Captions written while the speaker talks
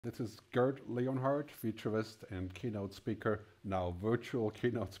This is Gerd Leonhard, Futurist and keynote speaker, now virtual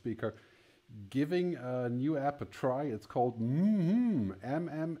keynote speaker, giving a new app a try. It's called mmhmm,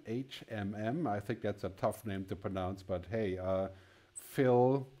 mmhmm. I think that's a tough name to pronounce, but hey,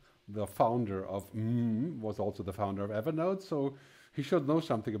 Phil, the founder of was also the founder of Evernote, so he should know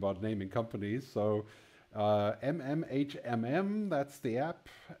something about naming companies. So mmhmm, that's the app,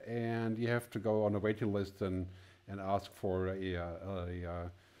 and you have to go on a waiting list and ask for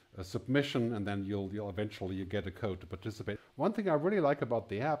a submission, and then you'll eventually get a code to participate. One thing I really like about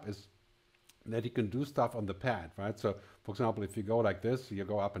the app is that you can do stuff on the pad, right? So, for example, if you go like this, you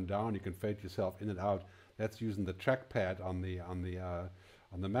go up and down, you can fade yourself in and out. That's using the trackpad on the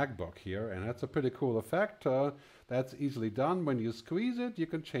MacBook here, and that's a pretty cool effect. That's easily done. When you squeeze it, you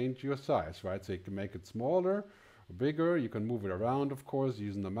can change your size, right? So you can make it smaller, or bigger. You can move it around, of course,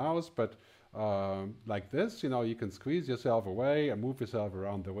 using the mouse, but like this, you can squeeze yourself away and move yourself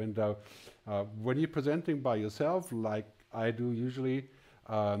around the window. When you're presenting by yourself, like I do usually,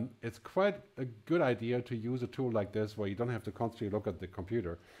 it's quite a good idea to use a tool like this where you don't have to constantly look at the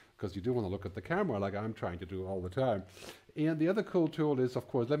computer, because you do want to look at the camera like I'm trying to do all the time. And the other cool tool is, of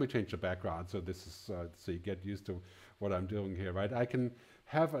course, let me change the background. So this is, so you get used to what I'm doing here, right? I can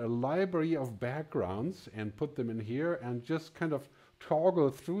have a library of backgrounds and put them in here and just kind of toggle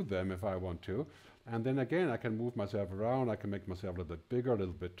through them if I want to. And then again, I can move myself around. I can make myself a little bit bigger, a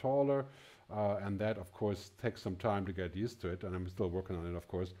little bit taller. And that, of course, takes some time to get used to it. And I'm still working on it, of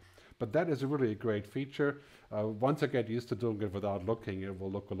course. But that is a really great feature. Once I get used to doing it without looking, it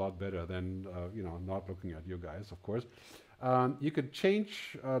will look a lot better than not looking at you guys, of course. You could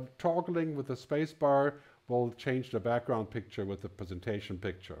change toggling with the space bar. Will change the background picture with the presentation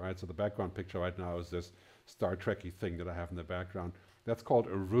picture, right? So the background picture right now is this Star Trek-y thing that I have in the background. That's called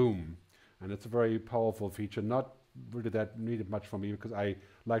a room, and it's a very powerful feature. Not really that needed much for me because I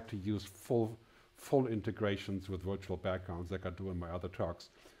like to use full integrations with virtual backgrounds like I do in my other talks.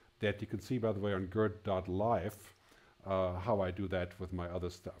 That you can see, by the way, on gerd.live, how I do that with my other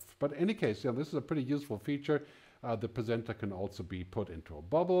stuff. But in any case, this is a pretty useful feature. The presenter can also be put into a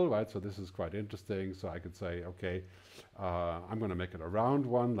bubble, right? So this is quite interesting. So I could say, okay, I'm going to make it a round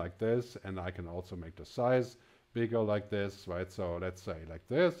one like this, and I can also make the size bigger like this, right? So let's say like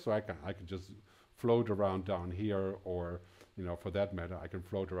this. So I can just float around down here, or for that matter, I can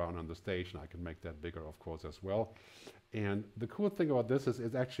float around on the stage, and I can make that bigger, of course, as well. And the cool thing about this is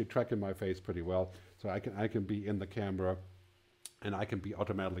it's actually tracking my face pretty well. So I can be in the camera, and I can be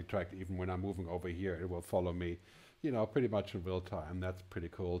automatically tracked even when I'm moving over here. It will follow me, pretty much in real time. That's pretty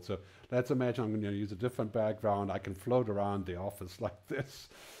cool. So let's imagine I'm going to use a different background. I can float around the office like this.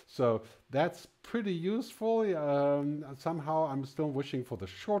 So that's pretty useful. Somehow I'm still wishing for the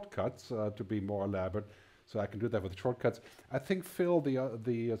shortcuts to be more elaborate, so I can do that with shortcuts. I think Phil, the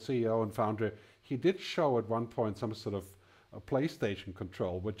CEO and founder, he did show at one point some sort of a PlayStation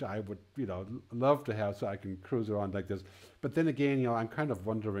control, which I would, love to have, so I can cruise around like this. But then again, I'm kind of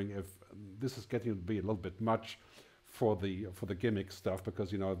wondering if this is getting to be a little bit much for the gimmick stuff,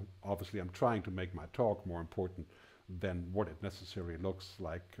 because obviously I'm trying to make my talk more important than what it necessarily looks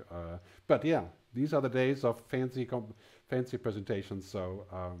like. But yeah, these are the days of fancy presentations. So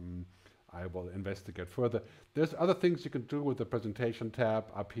I will investigate further. There's other things you can do with the presentation tab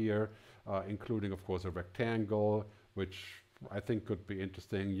up here, including, of course, a rectangle, which I think could be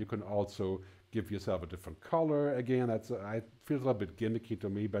interesting. You can also give yourself a different color. Again, I feel a little bit gimmicky to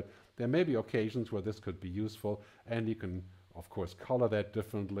me, but there may be occasions where this could be useful. And you can, of course, color that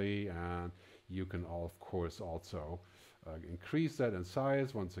differently. And you can, of course, also increase that in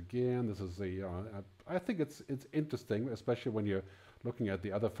size. Once again, this is I think it's interesting, especially when you're looking at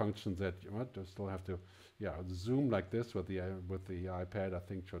the other functions that you might still have to, zoom like this with the iPad. I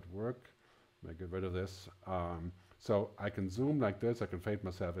think should work. Let me get rid of this. So I can zoom like this. I can fade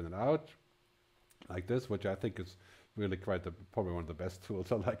myself in and out like this, which I think is really probably one of the best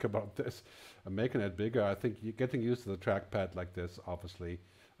tools I like about this. Making it bigger, I think getting used to the trackpad like this obviously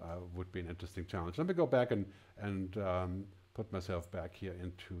would be an interesting challenge. Let me go back and put myself back here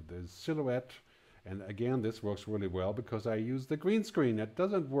into the silhouette. And again, this works really well because I use the green screen. It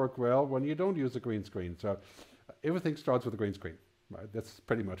doesn't work well when you don't use the green screen. So everything starts with a green screen. Right? That's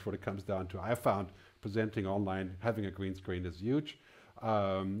pretty much what it comes down to. I found presenting online, having a green screen is huge.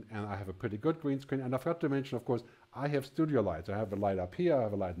 And I have a pretty good green screen. And I forgot to mention, of course, I have studio lights. I have a light up here, I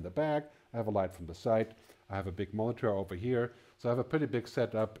have a light in the back, I have a light from the side, I have a big monitor over here. So I have a pretty big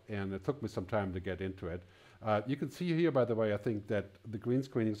setup, and it took me some time to get into it. You can see here, by the way, I think that the green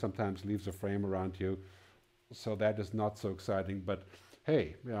screening sometimes leaves a frame around you. So that is not so exciting. But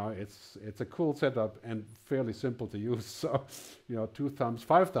hey, it's a cool setup and fairly simple to use. So, 2 thumbs,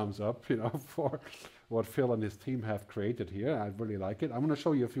 5 thumbs up, for what Phil and his team have created here. I really like it. I'm going to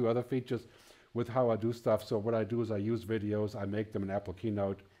show you a few other features with how I do stuff. So what I do is I use videos, I make them in Apple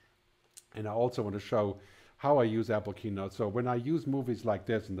Keynote, and I also want to show how I use Apple Keynote. So when I use movies like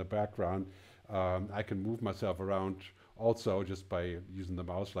this in the background, I can move myself around also just by using the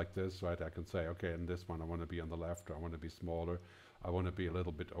mouse like this, right? I can say, okay, in this one I want to be on the left, or I want to be smaller, I want to be a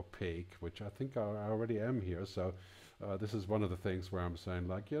little bit opaque, which I think I already am here. So this is one of the things where I'm saying,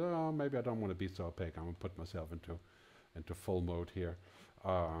 like, maybe I don't want to be so opaque. I'm going to put myself into full mode here.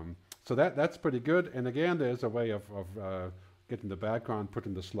 So that's pretty good. And again, there's a way of getting the background,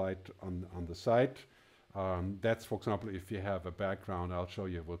 putting the slide on the side. That's, for example, if you have a background, I'll show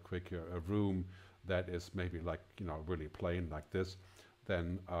you real quick here, a room that is maybe like, really plain like this,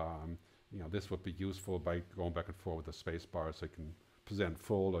 then, this would be useful by going back and forth with the space bar, so you can present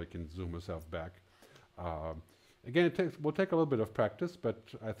full, or you can zoom yourself back. Again, will take a little bit of practice, but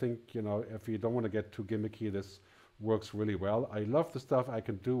I think, if you don't want to get too gimmicky, this works really well. I love the stuff I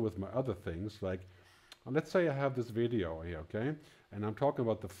can do with my other things, like, let's say I have this video here, okay? And I'm talking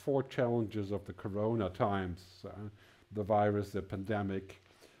about the 4 challenges of the corona times, the virus, the pandemic,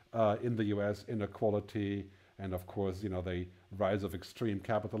 in the US, inequality, and of course, the rise of extreme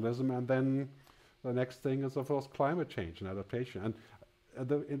capitalism. And then the next thing is, of course, climate change and adaptation. And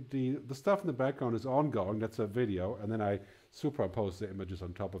the stuff in the background is ongoing. That's a video. And then I superimpose the images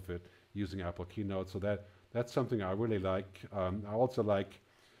on top of it using Apple Keynote. So that's something I really like. I also like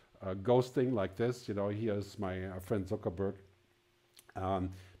ghosting like this. Here's my friend Zuckerberg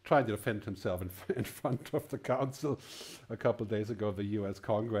trying to defend himself in front of the council a couple of days ago, the US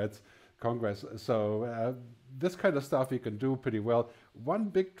Congress. So this kind of stuff you can do pretty well. One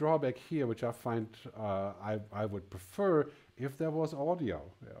big drawback here, which I find I would prefer if there was audio.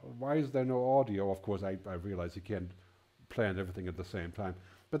 Why is there no audio? Of course, I realize you can't plan everything at the same time,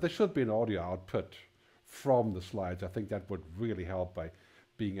 but there should be an audio output from the slides. I think that would really help by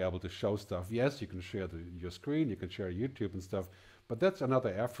being able to show stuff. Yes, you can share your screen, you can share YouTube and stuff, but that's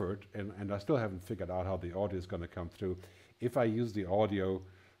another effort, and I still haven't figured out how the audio is going to come through. If I use the audio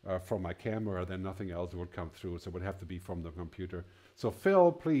from my camera, then nothing else would come through, so it would have to be from the computer. So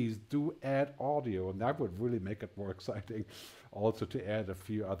Phil, please do add audio, and that would really make it more exciting. Also to add a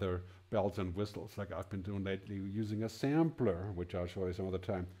few other bells and whistles, like I've been doing lately, using a sampler, which I'll show you some other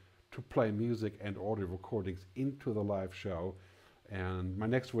time, to play music and audio recordings into the live show. And my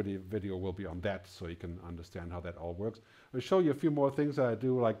next video will be on that, so you can understand how that all works. I'll show you a few more things that I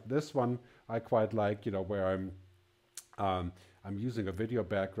do, like this one I quite like, where I'm using a video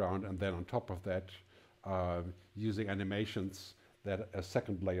background, and then on top of that, using animations, that a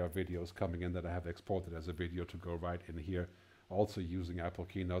second layer of videos coming in that I have exported as a video to go right in here, also using Apple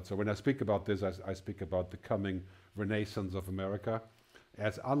Keynote. So when I speak about this, I speak about the coming renaissance of America.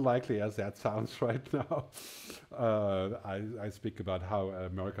 As unlikely as that sounds right now, I speak about how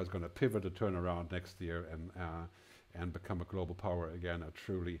America is going to pivot and turn around next year and become a global power again, a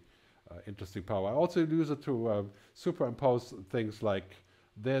truly interesting power. I also use it to superimpose things like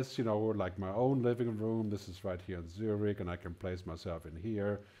this, like my own living room. This is right here in Zurich, and I can place myself in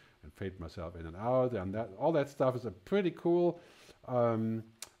here and fade myself in and out, and all that stuff is pretty cool.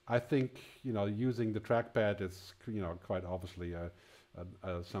 I think using the trackpad is quite obviously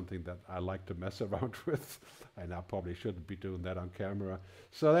something that I like to mess around with, and I probably shouldn't be doing that on camera.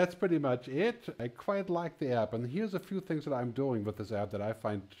 So that's pretty much it. I quite like the app, and here's a few things that I'm doing with this app that I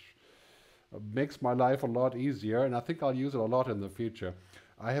find makes my life a lot easier, and I think I'll use it a lot in the future.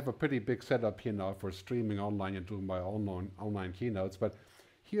 I have a pretty big setup here now for streaming online and doing my online keynotes, but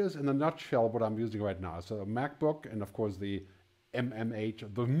here's in a nutshell what I'm using right now. So a MacBook, and of course the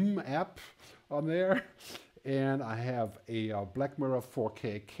mmhmm app on there. And I have a Black Mirror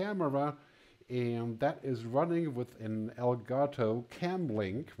 4K camera, and that is running with an Elgato Cam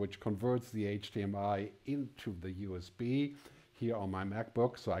Link, which converts the HDMI into the USB here on my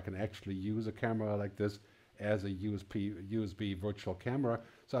MacBook, so I can actually use a camera like this as a USB virtual camera.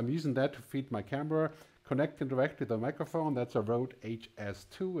 So I'm using that to feed my camera, connecting directly to the microphone. That's a Rode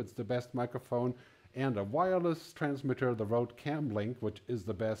HS2, it's the best microphone, and a wireless transmitter, the Rode Cam Link, which is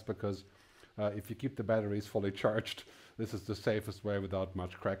the best because if you keep the batteries fully charged, this is the safest way without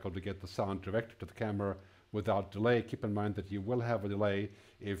much crackle to get the sound directly to the camera without delay. Keep in mind that you will have a delay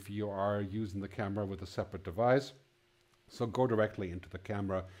if you are using the camera with a separate device. So go directly into the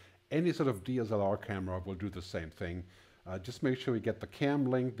camera. Any sort of DSLR camera will do the same thing. Just make sure you get the Cam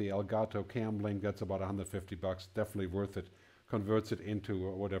Link, the Elgato Cam Link. That's about 150 bucks, definitely worth it. converts it into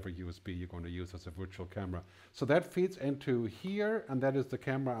whatever USB you're going to use as a virtual camera. So that feeds into here, and that is the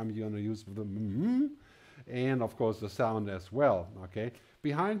camera I'm going to use with the mmhmm, and of course the sound as well. Okay.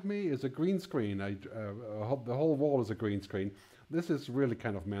 Behind me is a green screen. The whole wall is a green screen. This is really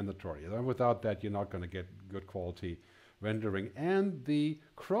kind of mandatory. Without that, you're not going to get good quality rendering. And the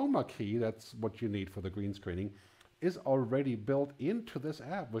chroma key, that's what you need for the green screening, is already built into this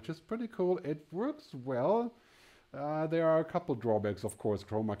app, which is pretty cool. It works well. There are a couple drawbacks, of course.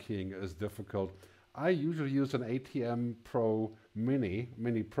 Chroma keying is difficult. I usually use an ATM Pro Mini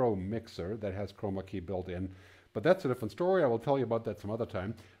Pro mixer that has chroma key built in. But that's a different story. I will tell you about that some other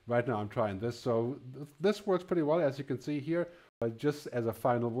time. Right now I'm trying this. So this works pretty well, as you can see here. But just as a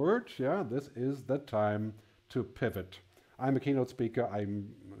final word, yeah, this is the time to pivot. I'm a keynote speaker. I'm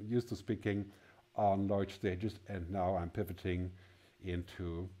used to speaking on large stages, and now I'm pivoting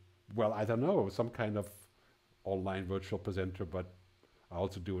into, well, I don't know, some kind of online virtual presenter, but I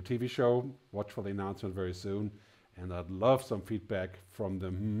also do a TV show. Watch for the announcement very soon. And I'd love some feedback from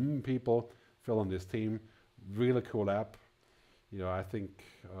the people, Phil and his team. Really cool app. You know, I think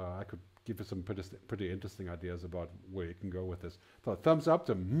I could give you some pretty interesting ideas about where you can go with this. So thumbs up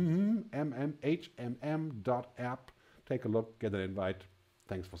to mmhmm.app. Take a look, get an invite.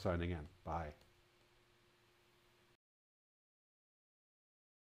 Thanks for signing in. Bye.